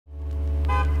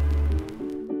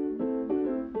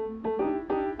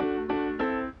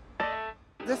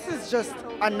was just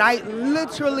a night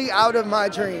literally out of my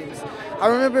dreams. I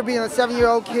remember being a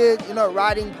 7-year-old kid, you know,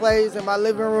 writing plays in my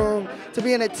living room, to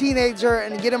being a teenager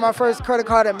and getting my first credit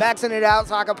card and maxing it out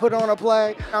so I could put on a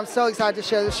play. I'm so excited to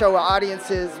share the show with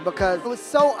audiences because it was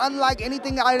so unlike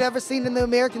anything I'd ever seen in the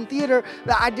American theater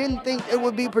that I didn't think it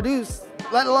would be produced,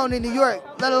 let alone in New York,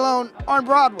 let alone on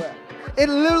Broadway. It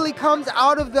literally comes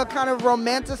out of the kind of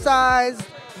romanticized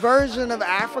version of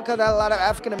Africa that a lot of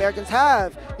African Americans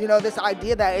have. You know, this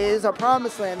idea that it is a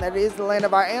promised land, that it is the land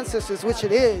of our ancestors, which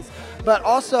it is. But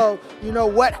also, you know,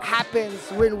 what happens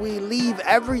when we leave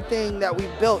everything that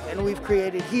we've built and we've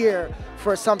created here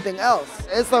for something else.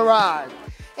 It's a ride.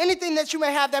 Anything that you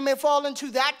may have that may fall into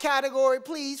that category,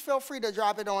 please feel free to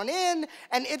drop it on in,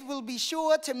 and it will be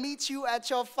sure to meet you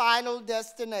at your final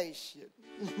destination.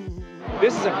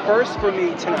 This is a first for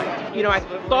me tonight. You know, I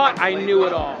thought I knew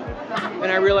it all,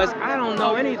 and I realized I don't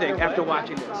know anything after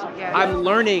watching this. I'm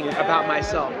learning about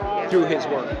myself through his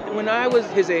work. When I was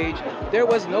his age, there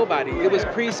was nobody. It was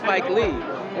pre-Spike Lee,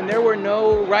 and there were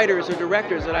no writers or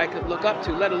directors that I could look up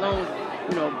to, let alone,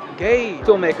 you know, gay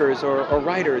filmmakers or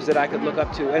writers that I could look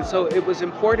up to. And so it was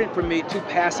important for me to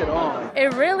pass it on.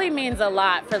 It really means a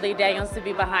lot for Lee Daniels to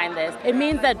be behind this. It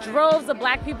means that droves of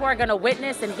black people are going to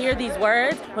witness and hear these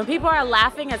words. When people are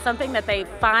laughing at something that they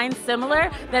find similar,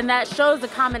 then that shows the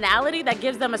commonality that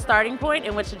gives them a starting point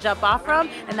in which to jump off from,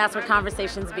 and that's where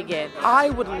conversations begin. I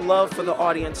would love for the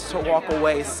audience to walk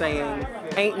away saying,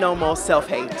 ain't no more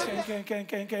self-hate.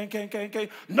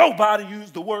 Nobody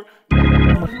used the word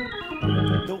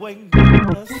the way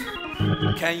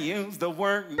can use the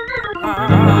word.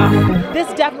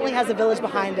 This definitely has a village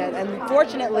behind it, and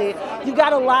fortunately, you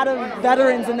got a lot of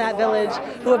veterans in that village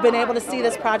who have been able to see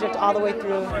this project all the way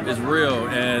through. It's real,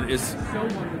 and it's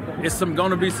going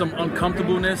to be some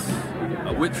uncomfortableness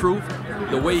with truth.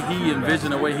 The way he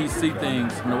envisioned, the way he sees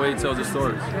things, and the way he tells his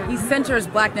stories. He centers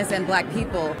blackness and black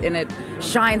people, and it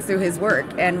shines through his work.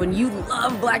 And when you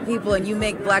love black people and you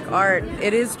make black art,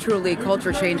 it is truly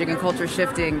culture changing and culture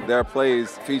shifting. There are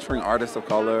plays featuring artists of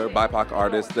color, BIPOC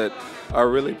artists that are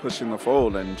really pushing the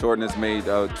fold, and Jordan has made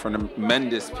a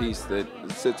tremendous piece that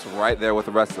sits right there with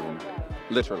the rest of them.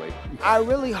 Literally. I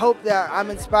really hope that I'm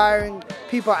inspiring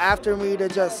people after me to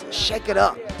just shake it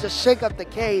up, just shake up the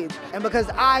cage. And because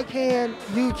I can,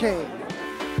 you can.